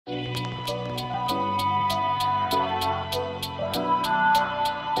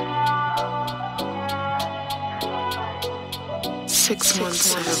617.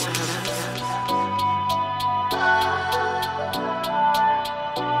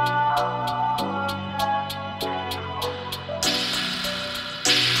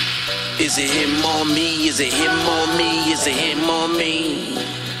 Is it him or me? Is it him or me? Is it him or me?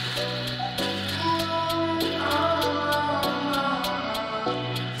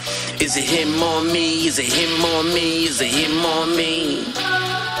 Is it him or me? Is it him or me? Is it him or me?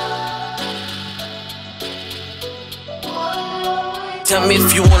 Tell me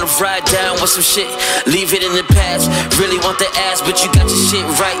if you wanna ride down with some shit. Leave it in the past. Really want the ass, but you got your shit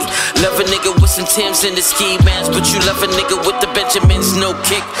right. Love a nigga with some Timbs and the ski masks, but you love a nigga with the Benjamins, no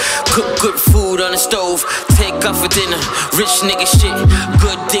kick. Cook good food on the stove. Take off for dinner. Rich nigga shit.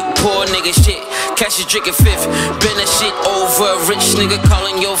 Good dick, poor nigga shit. Cash is drinking fifth. Bend that shit over. Rich nigga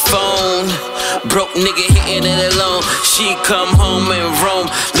calling your phone. Broke nigga hitting it alone. She come home and roam.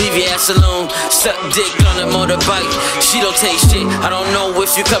 Leave your ass alone. Suck dick on a motorbike. She don't taste shit. I don't know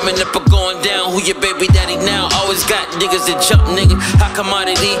if you coming up or going down. Who your baby daddy now? Always got niggas that jump, nigga. High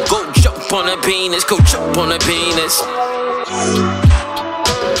commodity. Go jump on a penis. Go jump on a penis.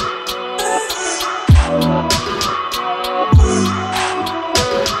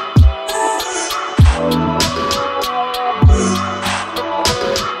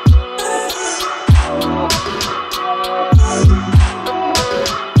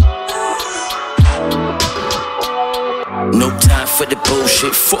 No time for the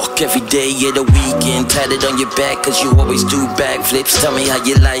bullshit, fuck every day of the weekend. Tatted on your back cause you always do backflips. Tell me how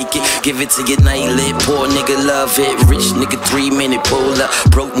you like it, give it to your nightlit. Poor nigga love it, rich nigga 3-minute pull up.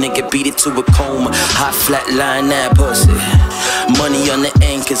 Broke nigga beat it to a coma, high flat line that pussy. Money on the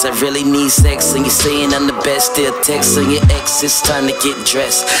end cause I really need sex. And you're saying I'm the best, still texting your ex, it's time to get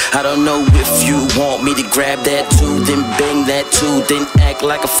dressed. I don't know if you want me to grab that too, then bang that too, then act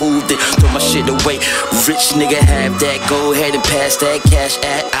like a fool, then throw my shit away. Rich nigga have that, go ahead and pass that cash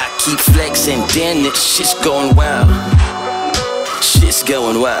at. I keep flexing, damn it, shit's going wild. Shit's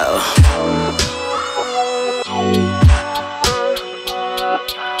going wild.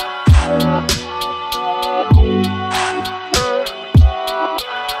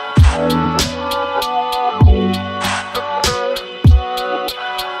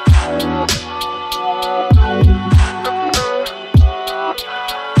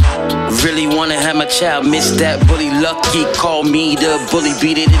 Really wanna have my child, miss that bully. Lucky, call me the bully.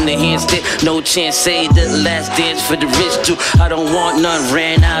 Beat it in the handstand, no chance, say the last dance for the rich too. I don't want none,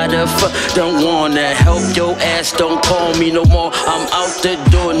 ran out of don't wanna help your ass, don't call me no more. I'm out the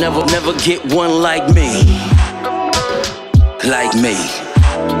door, never get one like me. Like me.